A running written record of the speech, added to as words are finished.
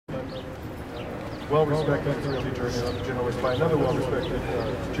well-respected Israeli journalist by another well-respected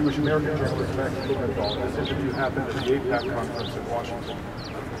Jewish-American journalist, Max Blumenthal. This interview happened at the AIPAC conference in Washington.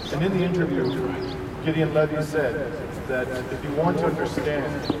 And in the interview, Gideon Levy said that if you want to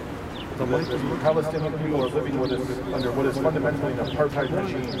understand the Palestinian people are living with us under what is fundamentally an apartheid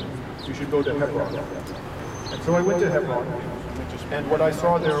regime, you should go to Hebron. And so I went to Hebron, and what I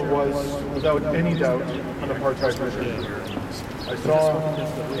saw there was, without any doubt, an apartheid regime. I saw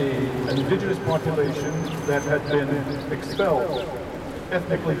an indigenous population that had been expelled,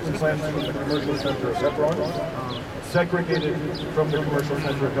 ethnically cleansed from the commercial center of Hebron, segregated from the commercial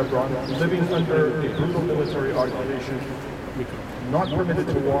center of Hebron, living under a brutal military occupation, not permitted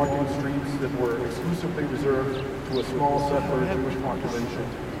to walk in streets that were exclusively reserved to a small settler Jewish population.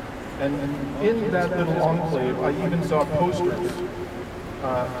 And in that little enclave, I even saw posters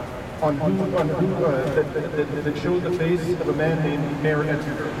that showed the face of a man named Meir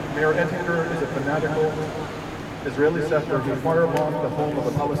Ettinger. Meir Ettinger is a fanatical Israeli settler who firebombed the home of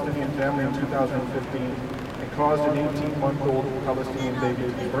a Palestinian family in 2015 and caused an 18-month-old Palestinian baby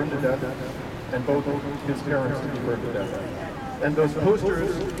to be burned to death and both of his parents to be burned to death. And those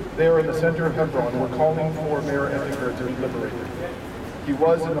posters there in the center of Hebron were calling for Meir Ettinger to be liberated. He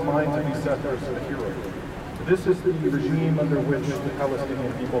was, in the minds of these settlers, a hero. This is the regime under which the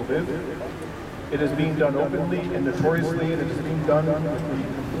Palestinian people live. It is being done openly and notoriously, and it is being done with the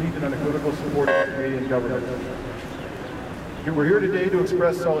complete and unequivocal support of the Canadian government. We're here today to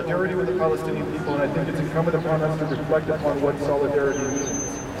express solidarity with the Palestinian people, and I think it's incumbent upon us to reflect upon what solidarity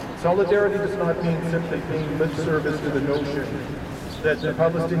means. Solidarity does not mean simply paying lip service to the notion that the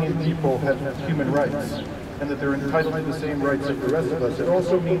Palestinian people have human rights and that they're entitled to the same rights as the rest of us. It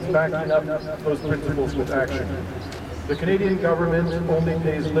also means backing up those principles with action. The Canadian government only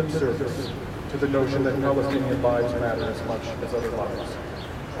pays lip service to the notion that Palestinian lives matter as much as other lives.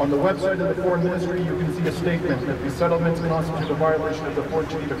 On the website of the Foreign Ministry, you can see a statement that the settlements constitute a violation of the Fourth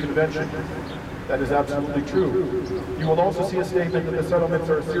Geneva Convention. That is absolutely true. You will also see a statement that the settlements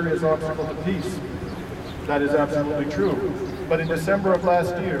are a serious obstacle to peace. That is absolutely true. But in December of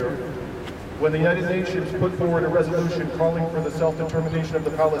last year, when the United Nations put forward a resolution calling for the self-determination of the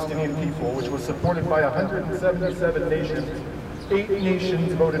Palestinian people, which was supported by 177 nations, 8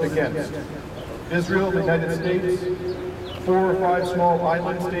 nations voted against. Israel, the United States, 4 or 5 small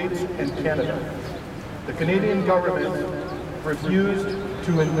island states, and Canada. The Canadian government refused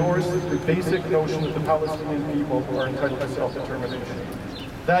to endorse the basic notion that the Palestinian people are entitled to self-determination.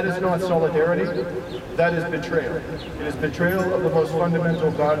 That is not solidarity, that is betrayal. It is betrayal of the most fundamental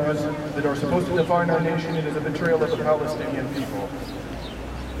values that are supposed to define our nation. It is a betrayal of the Palestinian people.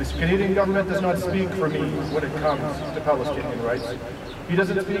 This Canadian government does not speak for me when it comes to Palestinian rights. He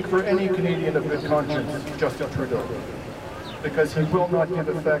doesn't speak for any Canadian of good conscience, Justin Trudeau, because he will not give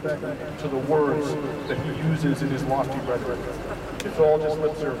effect to the words that he uses in his lofty rhetoric. It's all just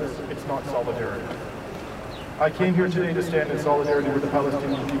lip service. It's not solidarity. I came here today to stand in solidarity with the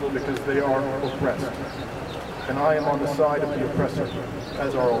Palestinian people because they are oppressed. And I am on the side of the oppressor,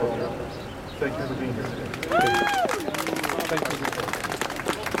 as are all of you. Thank you for being here today. Thank you.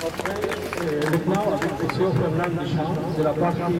 Maintenant, avec M. Fernand Deschamps, de la partie